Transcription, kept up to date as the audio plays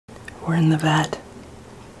We're in the vet.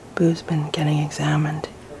 Boo's been getting examined.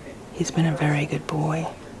 He's been a very good boy.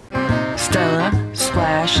 Stella,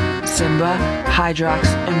 Splash, Simba, Hydrox,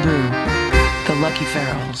 and Boo, the Lucky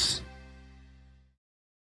Ferals.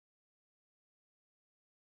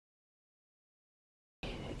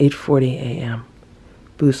 8:40 a.m.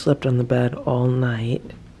 Boo slept on the bed all night.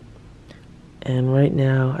 And right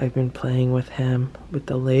now I've been playing with him with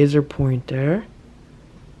the laser pointer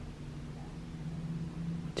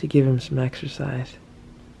to give him some exercise.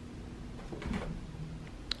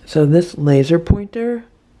 So this laser pointer,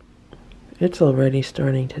 it's already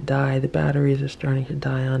starting to die. The batteries are starting to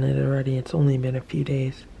die on it already. It's only been a few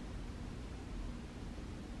days.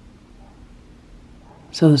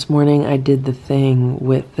 So this morning I did the thing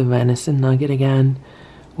with the venison nugget again,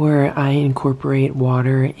 where I incorporate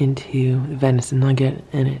water into the venison nugget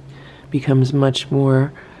and it becomes much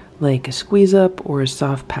more like a squeeze up or a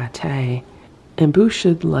soft pate. And Boo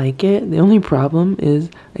should like it. The only problem is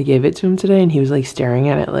I gave it to him today and he was like staring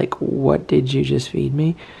at it like, what did you just feed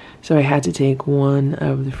me? So I had to take one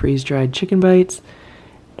of the freeze-dried chicken bites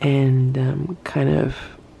and kind of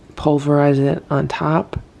pulverize it on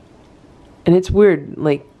top. And it's weird,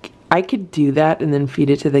 like I could do that and then feed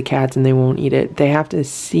it to the cats and they won't eat it. They have to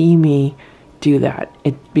see me do that.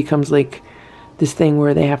 It becomes like this thing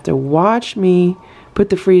where they have to watch me put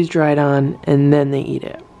the freeze-dried on and then they eat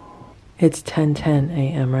it. It's 10:10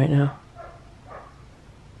 a.m. right now.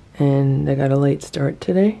 And I got a late start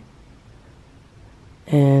today.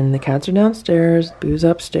 And the cats are downstairs, Boo's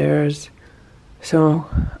upstairs. So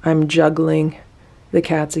I'm juggling the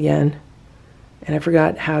cats again. And I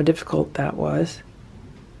forgot how difficult that was.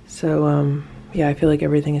 So, yeah, I feel like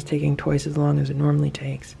everything is taking twice as long as it normally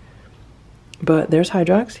takes. But there's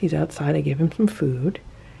Hydrox. He's outside. I gave him some food.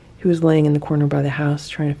 He was laying in the corner by the house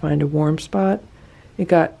trying to find a warm spot. It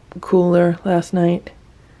got cooler last night.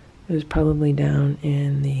 It was probably down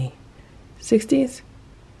in the 60s.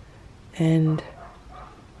 And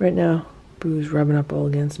right now, Boo's rubbing up all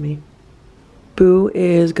against me. Boo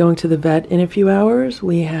is going to the vet in a few hours.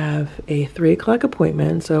 We have a 3 o'clock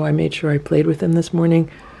appointment, so I made sure I played with him this morning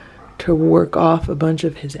to work off a bunch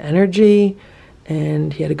of his energy,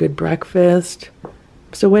 and he had a good breakfast.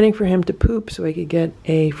 Still waiting for him to poop so I could get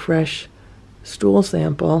a fresh stool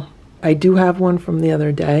sample. I do have one from the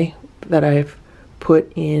other day that I've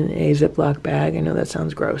put in a Ziploc bag. I know that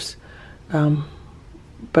sounds gross. But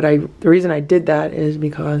the reason I did that is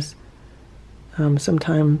because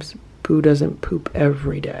sometimes Boo doesn't poop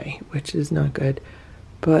every day, which is not good.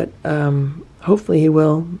 But hopefully he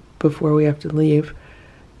will before we have to leave.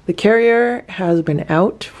 The carrier has been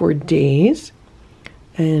out for days.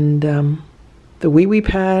 And the wee-wee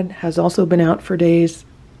pad has also been out for days.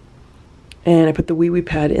 And I put the wee-wee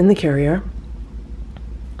pad in the carrier.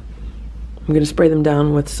 I'm going to spray them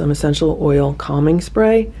down with some essential oil calming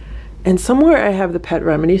spray. And somewhere I have the pet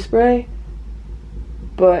remedy spray.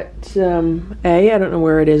 But A, I don't know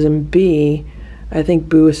where it is, and B, I think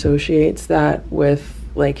Boo associates that with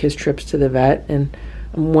like his trips to the vet, and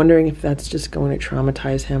I'm wondering if that's just going to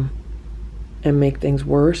traumatize him and make things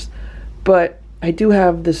worse. But I do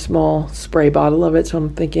have the small spray bottle of it, so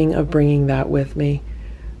I'm thinking of bringing that with me,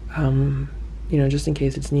 you know, just in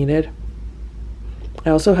case it's needed. I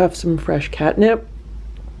also have some fresh catnip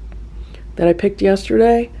that I picked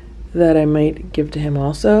yesterday that I might give to him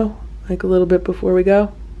also, like a little bit before we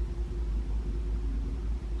go.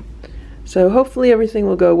 So hopefully everything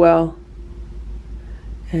will go well,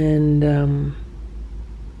 and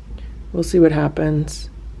we'll see what happens.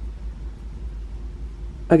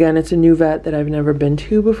 Again, it's a new vet that I've never been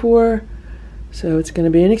to before, so it's going to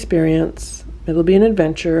be an experience. It'll be an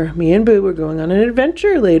adventure. Me and Boo, we're going on an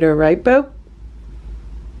adventure later, right, Boo?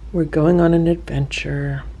 We're going on an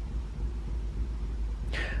adventure.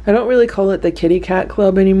 I don't really call it the kitty cat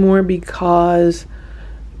club anymore because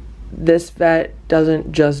this vet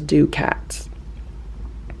doesn't just do cats.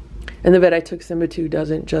 And the vet I took Simba to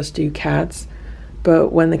doesn't just do cats. But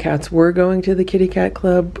when the cats were going to the kitty cat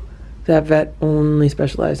club, that vet only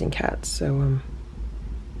specialized in cats. So,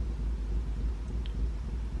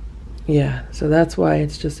 yeah, so that's why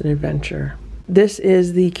it's just an adventure. This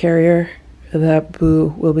is the carrier that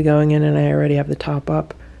Boo will be going in, and I already have the top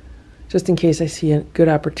up, just in case I see a good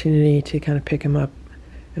opportunity to kind of pick him up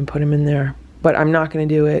and put him in there. But I'm not going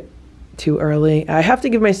to do it too early. I have to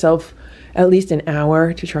give myself at least an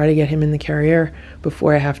hour to try to get him in the carrier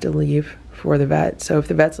before I have to leave for the vet. So if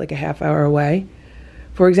the vet's like a half hour away,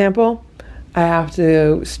 for example, I have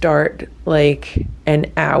to start like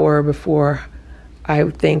an hour before I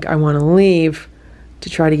think I want to leave to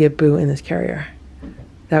try to get Boo in this carrier.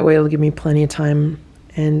 That way it'll give me plenty of time,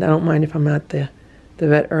 and I don't mind if I'm at the the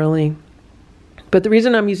vet early. But the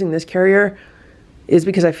reason I'm using this carrier is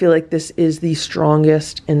because I feel like this is the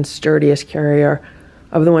strongest and sturdiest carrier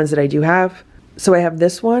of the ones that I do have. So I have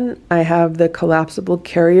this one. I have the collapsible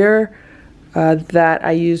carrier that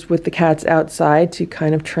I used with the cats outside to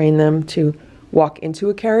kind of train them to walk into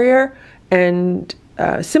a carrier. And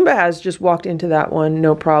Simba has just walked into that one,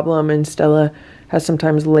 no problem. And Stella has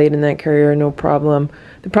sometimes laid in that carrier, no problem.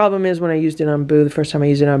 The problem is when I used it on Boo, the first time I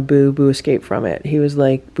used it on Boo, Boo escaped from it. He was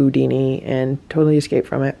like Boudini and totally escaped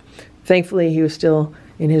from it. Thankfully, he was still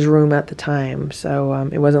in his room at the time. So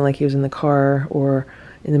it wasn't like he was in the car or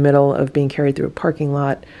in the middle of being carried through a parking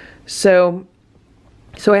lot. So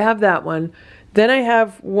I have that one. Then I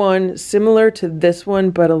have one similar to this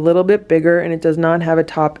one, but a little bit bigger, and it does not have a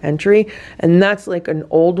top entry. And that's like an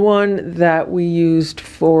old one that we used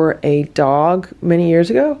for a dog many years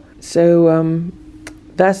ago. So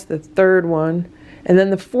that's the third one. And then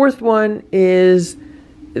the fourth one is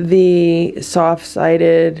the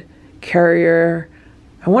soft-sided carrier.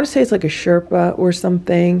 I want to say it's like a Sherpa or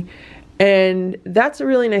something. And that's a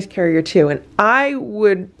really nice carrier too. And I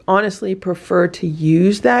would honestly prefer to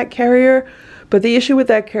use that carrier. But the issue with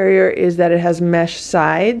that carrier is that it has mesh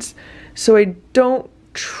sides. So I don't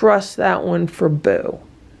trust that one for Boo.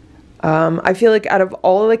 I feel like out of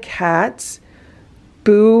all of the cats,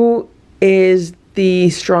 Boo is the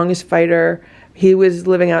strongest fighter. He was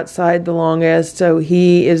living outside the longest. So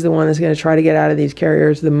he is the one that's going to try to get out of these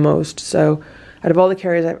carriers the most. So out of all the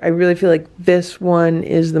carriers, I really feel like this one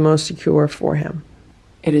is the most secure for him.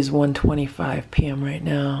 It is 1:25 p.m. right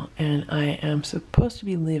now, and I am supposed to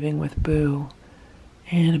be leaving with Boo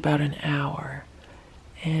in about an hour.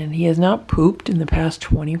 And he has not pooped in the past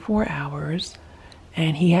 24 hours,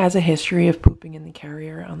 and he has a history of pooping in the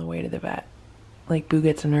carrier on the way to the vet. Like, Boo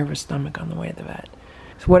gets a nervous stomach on the way to the vet.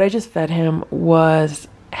 So what I just fed him was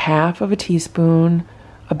half of a teaspoon,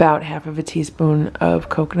 about half of a teaspoon of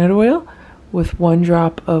coconut oil, with 1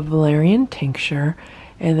 drop of valerian tincture,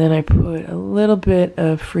 and then I put a little bit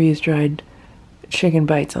of freeze-dried chicken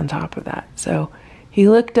bites on top of that. So he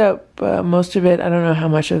licked up most of it. I don't know how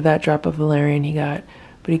much of that drop of valerian he got,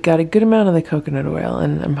 but he got a good amount of the coconut oil,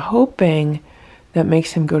 and I'm hoping that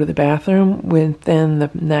makes him go to the bathroom within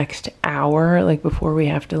the next hour, like before we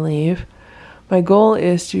have to leave. My goal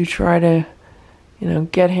is to try to,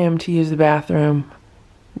 get him to use the bathroom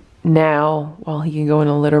now while he can go in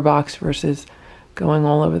a litter box versus going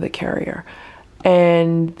all over the carrier.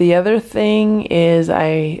 And the other thing is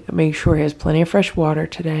I make sure he has plenty of fresh water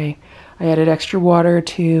today. I added extra water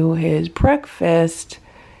to his breakfast,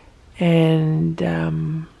 and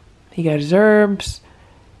he got his herbs,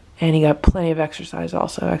 and he got plenty of exercise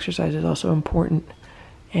also. Exercise is also important.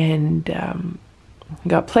 And he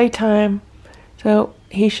got playtime, so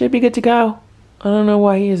he should be good to go. I don't know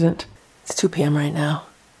why he isn't. It's 2 p.m. right now.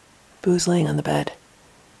 Boo's laying on the bed.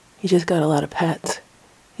 He just got a lot of pets.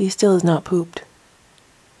 He still has not pooped.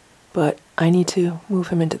 But I need to move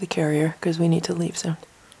him into the carrier because we need to leave soon.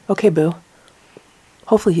 Okay, Boo.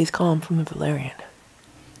 Hopefully he's calm from the valerian.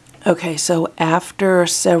 Okay, so after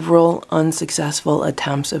several unsuccessful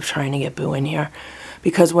attempts of trying to get Boo in here,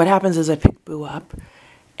 because what happens is I pick Boo up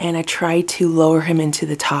and I try to lower him into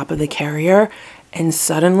the top of the carrier, and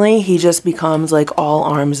suddenly he just becomes like all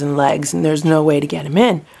arms and legs, and there's no way to get him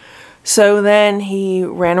in. So then he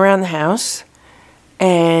ran around the house,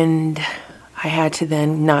 and I had to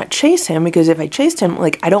then not chase him, because if I chased him,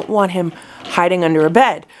 like, I don't want him hiding under a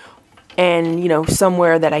bed and,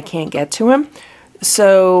 somewhere that I can't get to him.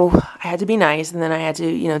 So I had to be nice, and then I had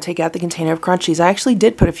to, take out the container of crunchies. I actually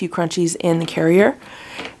did put a few crunchies in the carrier,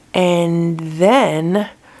 and then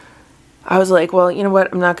I was like, well, you know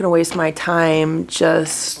what? I'm not going to waste my time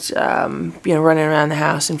just, running around the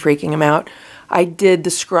house and freaking him out. I did the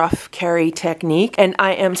scruff carry technique, and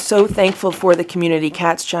I am so thankful for the Community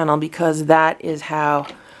Cats channel, because that is how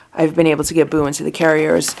I've been able to get Boo into the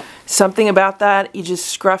carriers. Something about that, you just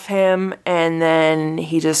scruff him, and then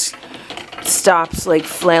he just stops like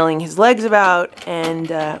flailing his legs about, and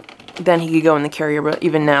then he could go in the carrier. But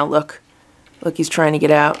even now, look, he's trying to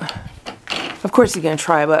get out. Of course he's gonna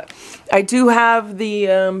try, but I do have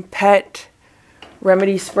the pet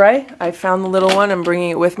remedy spray. I found the little one. I'm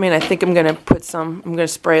bringing it with me, and I think I'm gonna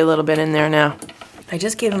spray a little bit in there now. I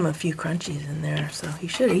just gave him a few crunchies in there, so he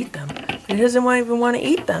should eat them. He doesn't even want to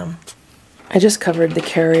eat them. I just covered the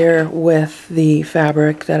carrier with the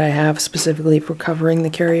fabric that I have specifically for covering the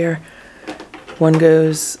carrier. One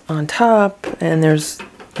goes on top, and there's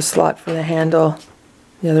a slot for the handle.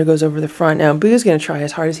 The other goes over the front. Now, Boo's gonna try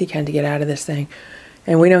as hard as he can to get out of this thing.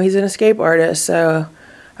 And we know he's an escape artist, so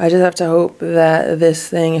I just have to hope that this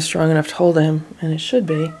thing is strong enough to hold him, and it should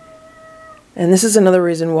be. And this is another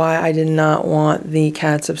reason why I did not want the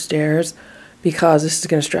cats upstairs, because this is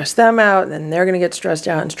going to stress them out, and then they're going to get stressed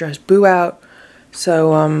out and stress Boo out.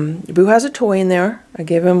 So Boo has a toy in there. I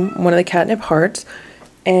gave him one of the catnip hearts.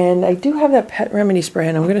 And I do have that pet remedy spray,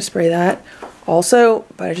 and I'm going to spray that also,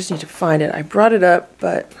 but I just need to find it. I brought it up,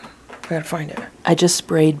 but I gotta find it. I just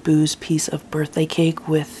sprayed Boo's piece of birthday cake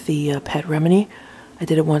with the pet remedy. I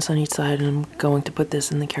did it once on each side, and I'm going to put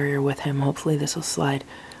this in the carrier with him. Hopefully this will slide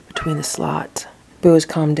between the slots. Boo has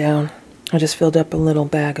calmed down. I just filled up a little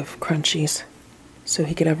bag of crunchies so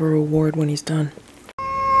he could have a reward when he's done.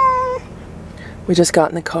 We just got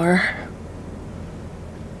in the car.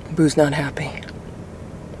 Boo's not happy.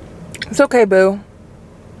 It's okay, Boo.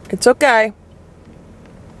 It's okay.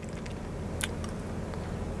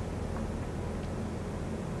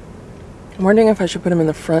 I'm wondering if I should put him in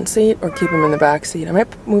the front seat or keep him in the back seat. I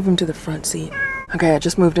might move him to the front seat. Okay, I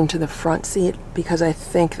just moved him to the front seat because I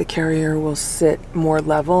think the carrier will sit more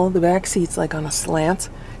level. The back seat's like on a slant.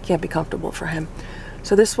 Can't be comfortable for him.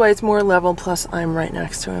 So this way it's more level, plus I'm right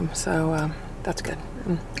next to him. So that's good.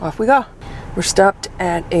 And off we go. We're stopped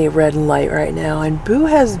at a red light right now, and Boo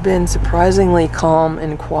has been surprisingly calm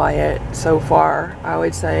and quiet so far. I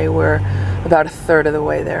would say we're about a third of the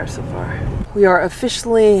way there so far. We are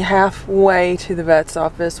officially halfway to the vet's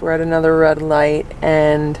office. We're at another red light,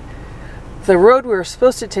 and the road we were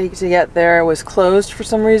supposed to take to get there was closed for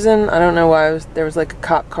some reason. I don't know why. There was like a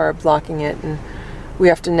cop car blocking it, and we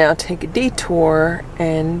have to now take a detour,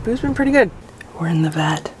 and Boo's been pretty good. We're in the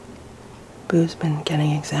vet. Boo's been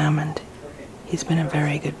getting examined. He's been a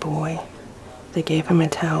very good boy. They gave him a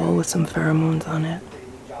towel with some pheromones on it.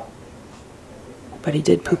 But he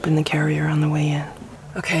did poop in the carrier on the way in.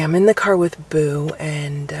 Okay, I'm in the car with Boo,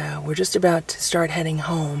 and we're just about to start heading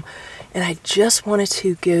home. And I just wanted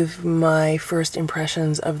to give my first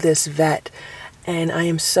impressions of this vet. And I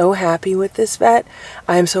am so happy with this vet.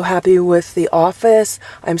 I am so happy with the office.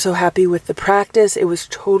 I'm so happy with the practice. It was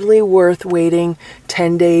totally worth waiting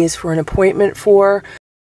 10 days for an appointment for.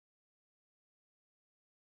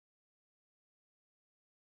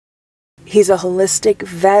 He's a holistic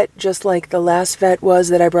vet, just like the last vet was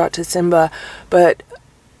that I brought to Simba, but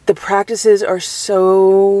the practices are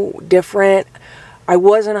so different. I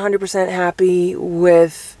wasn't 100% happy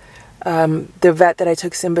with the vet that I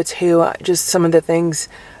took Simba to, just some of the things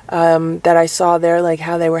that I saw there, like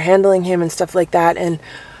how they were handling him and stuff like that. And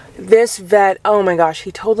this vet, oh my gosh,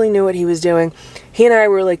 he totally knew what he was doing. He and I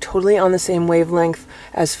were like totally on the same wavelength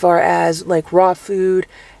as far as like raw food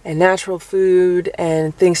and natural food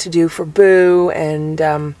and things to do for Boo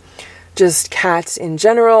and just cats in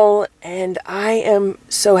general. And I am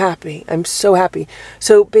so happy. I'm so happy.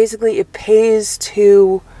 So basically it pays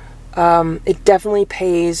to, it definitely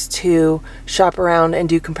pays to shop around and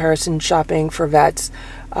do comparison shopping for vets.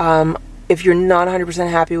 If you're not 100%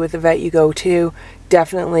 happy with the vet you go to,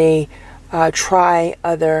 definitely try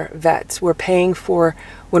other vets. We're paying for,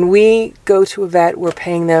 when we go to a vet, we're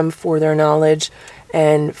paying them for their knowledge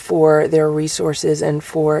and for their resources and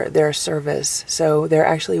for their service. So they're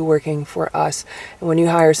actually working for us. And when you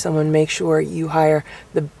hire someone, make sure you hire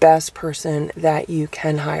the best person that you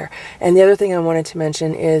can hire. And the other thing I wanted to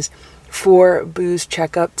mention is for Boo's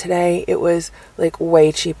checkup today, it was like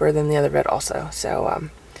way cheaper than the other vet also. So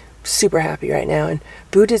super happy right now. And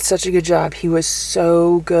Boo did such a good job. He was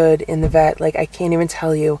so good in the vet. Like, I can't even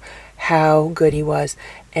tell you how good he was.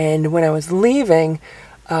 And when I was leaving,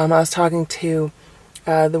 I was talking to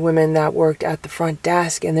the women that worked at the front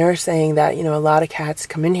desk, and they're saying that, you know, a lot of cats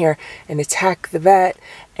come in here and attack the vet,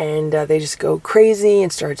 and they just go crazy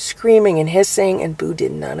and start screaming and hissing, and Boo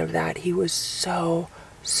did none of that. He was so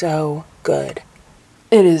good.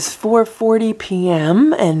 It is 4:40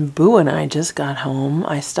 p.m. and Boo and I just got home.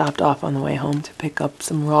 I stopped off on the way home to pick up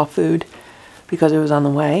some raw food because it was on the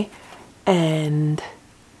way, and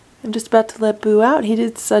I'm just about to let Boo out. He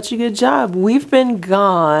did such a good job. We've been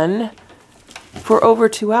gone for over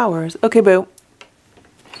 2 hours. Okay, Boo.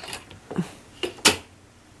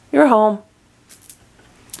 You're home.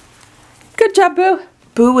 Good job, Boo.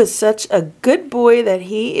 Boo is such a good boy that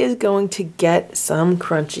he is going to get some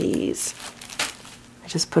crunchies. I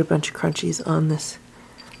just put a bunch of crunchies on this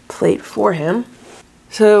plate for him.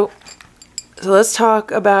 So let's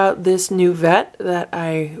talk about this new vet that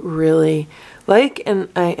I really like and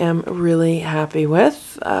I am really happy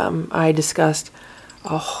with. I discussed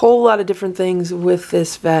a whole lot of different things with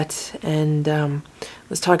this vet, and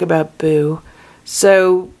let's talk about Boo.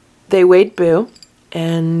 So they weighed Boo,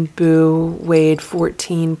 and Boo weighed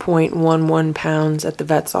 14.11 pounds at the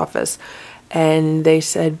vet's office, and they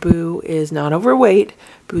said Boo is not overweight.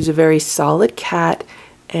 Boo's a very solid cat,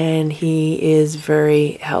 and he is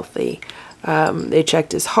very healthy. They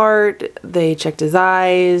checked his heart, they checked his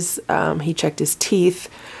eyes, he checked his teeth.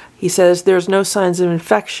 He says there's no signs of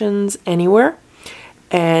infections anywhere,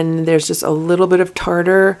 and there's just a little bit of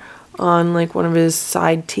tartar on like one of his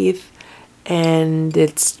side teeth, and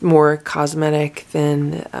it's more cosmetic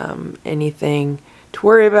than anything to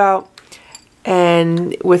worry about.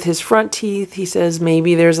 And with his front teeth, he says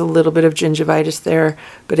maybe there's a little bit of gingivitis there,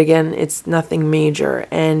 but again, it's nothing major.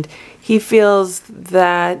 And he feels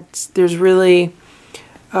that there's really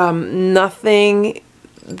nothing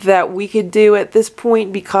that we could do at this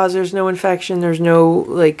point because there's no infection, there's no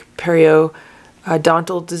like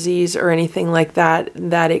periodontal disease or anything like that,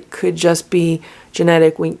 that it could just be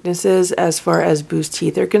genetic weaknesses as far as Boo's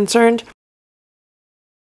teeth are concerned.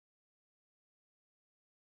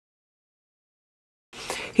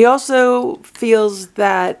 He also feels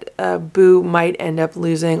that Boo might end up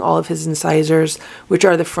losing all of his incisors, which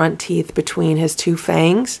are the front teeth between his two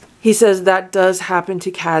fangs. He says that does happen to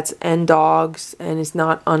cats and dogs, and it's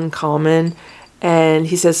not uncommon. And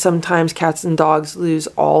he says sometimes cats and dogs lose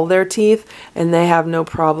all their teeth, and they have no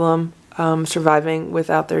problem surviving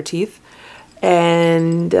without their teeth.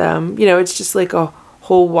 And, you know, it's just like a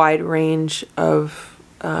whole wide range of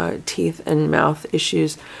teeth and mouth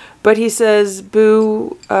issues. But he says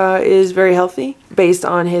Boo is very healthy based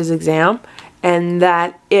on his exam, and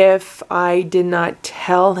that if I did not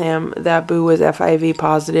tell him that Boo was FIV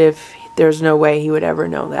positive, there's no way he would ever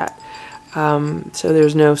know that. So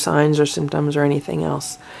there's no signs or symptoms or anything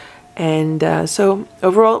else. And so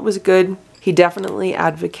overall it was good. He definitely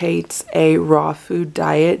advocates a raw food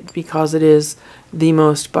diet because it is the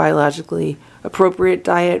most biologically appropriate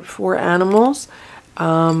diet for animals.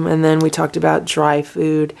 And then we talked about dry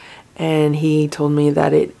food, and he told me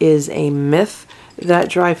that it is a myth that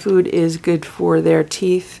dry food is good for their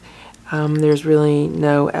teeth. There's really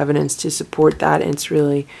no evidence to support that, and it's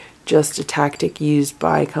really just a tactic used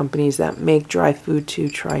by companies that make dry food to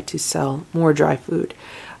try to sell more dry food.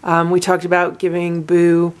 We talked about giving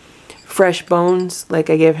Boo fresh bones, like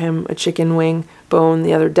I gave him a chicken wing bone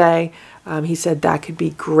the other day. He said that could be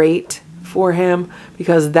great for him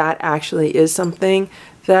because that actually is something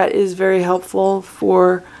that is very helpful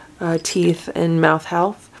for teeth and mouth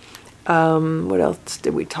health. What else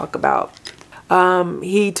did we talk about?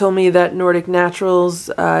 He told me that Nordic Naturals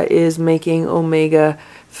is making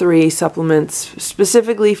omega-3 supplements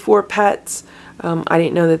specifically for pets. I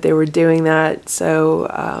didn't know that they were doing that,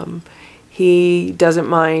 so he doesn't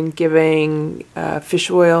mind giving fish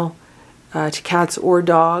oil to cats or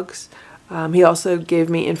dogs. He also gave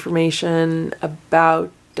me information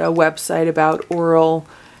about a website about oral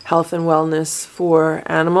health and wellness for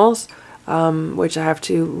animals, which I have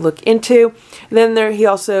to look into. And then he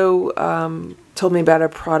also told me about a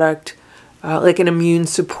product, like an immune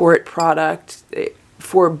support product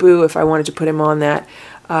for Boo if I wanted to put him on that.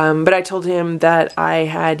 But I told him that I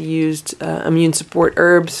had used immune support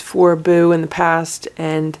herbs for Boo in the past,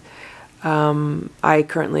 and I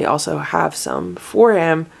currently also have some for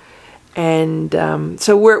him. And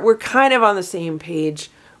so we're kind of on the same page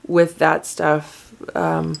with that stuff.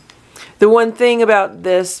 The one thing about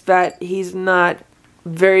this, that he's not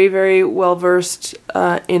very, very well versed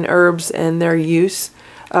in herbs and their use,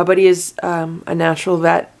 but he is a natural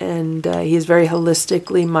vet, and he is very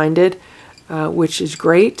holistically minded, which is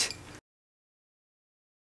great.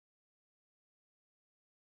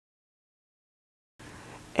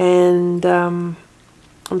 And I'm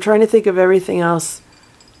trying to think of everything else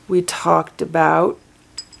we talked about.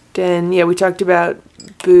 And yeah, we talked about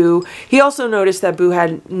Boo. He also noticed that Boo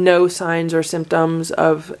had no signs or symptoms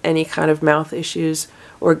of any kind of mouth issues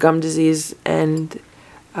or gum disease, and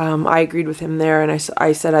I agreed with him there. And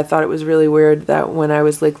I said I thought it was really weird that when I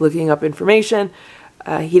was like looking up information,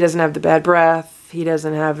 he doesn't have the bad breath, he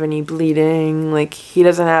doesn't have any bleeding, like he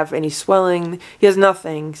doesn't have any swelling, he has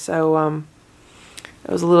nothing. So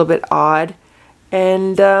it was a little bit odd.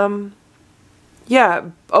 And yeah,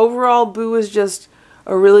 overall Boo was just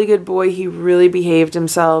a really good boy. He really behaved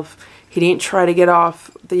himself. He didn't try to get off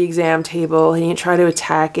the exam table. He didn't try to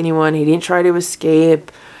attack anyone. He didn't try to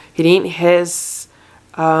escape. He didn't hiss.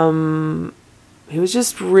 He was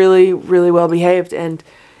just really, really well behaved. And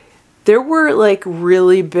there were like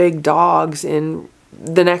really big dogs in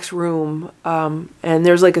the next room. And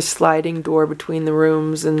there's like a sliding door between the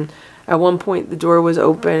rooms. And at one point the door was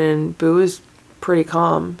open and Boo was pretty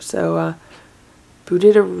calm. So Boo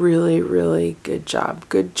did a really, really good job.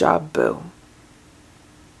 Good job, Boo.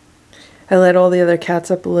 I let all the other cats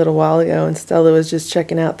up a little while ago, and Stella was just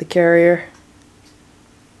checking out the carrier.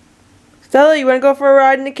 Stella, you want to go for a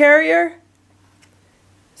ride in the carrier?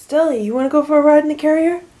 Stella, you want to go for a ride in the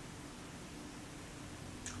carrier?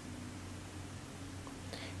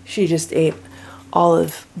 She just ate all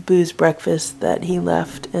of Boo's breakfast that he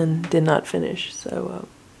left and did not finish. So,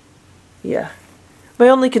 yeah. My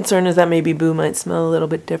only concern is that maybe Boo might smell a little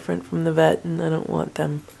bit different from the vet, and I don't want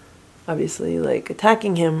them, obviously, like,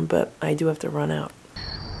 attacking him, but I do have to run out.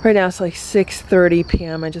 Right now it's like 6:30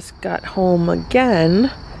 p.m. I just got home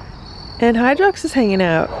again, and Hydrox is hanging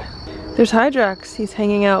out. There's Hydrox. He's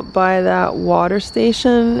hanging out by that water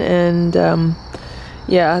station, and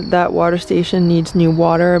yeah, that water station needs new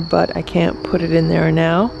water, but I can't put it in there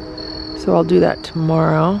now, so I'll do that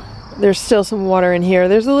tomorrow. There's still some water in here.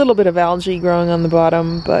 There's a little bit of algae growing on the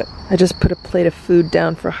bottom, but I just put a plate of food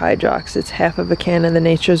down for Hydrox. It's half of a can of the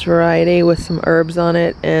Nature's Variety with some herbs on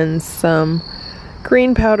it and some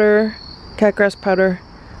green powder, catgrass powder,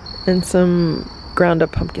 and some ground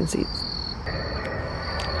up pumpkin seeds.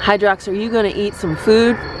 Hydrox, are you going to eat some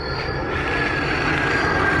food?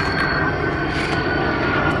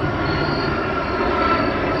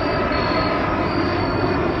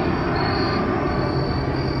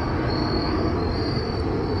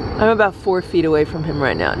 I'm about 4 feet away from him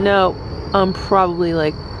right now. No, I'm probably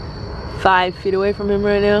like 5 feet away from him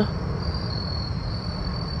right now.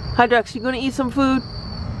 Hydrox, you gonna eat some food?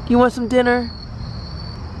 You want some dinner?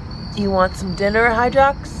 You want some dinner,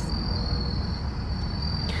 Hydrox?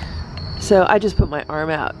 So I just put my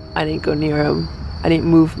arm out. I didn't go near him. I didn't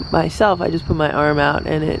move myself. I just put my arm out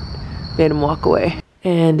and it made him walk away.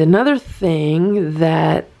 And another thing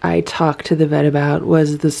that I talked to the vet about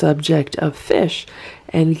was the subject of fish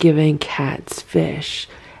and giving cats fish.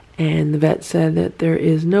 And the vet said that there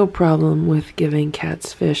is no problem with giving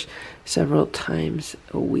cats fish several times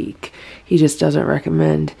a week. He just doesn't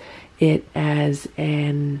recommend it as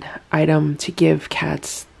an item to give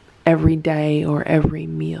cats every day or every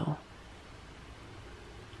meal.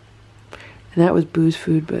 And that was Boo's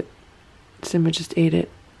food, but Simba just ate it.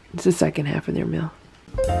 It's the second half of their meal.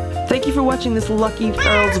 Thank you for watching this Lucky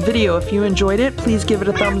Ferals video. If you enjoyed it, please give it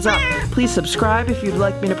a thumbs up. Please subscribe if you'd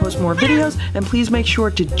like me to post more videos, and please make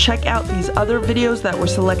sure to check out these other videos that were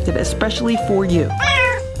selected especially for you.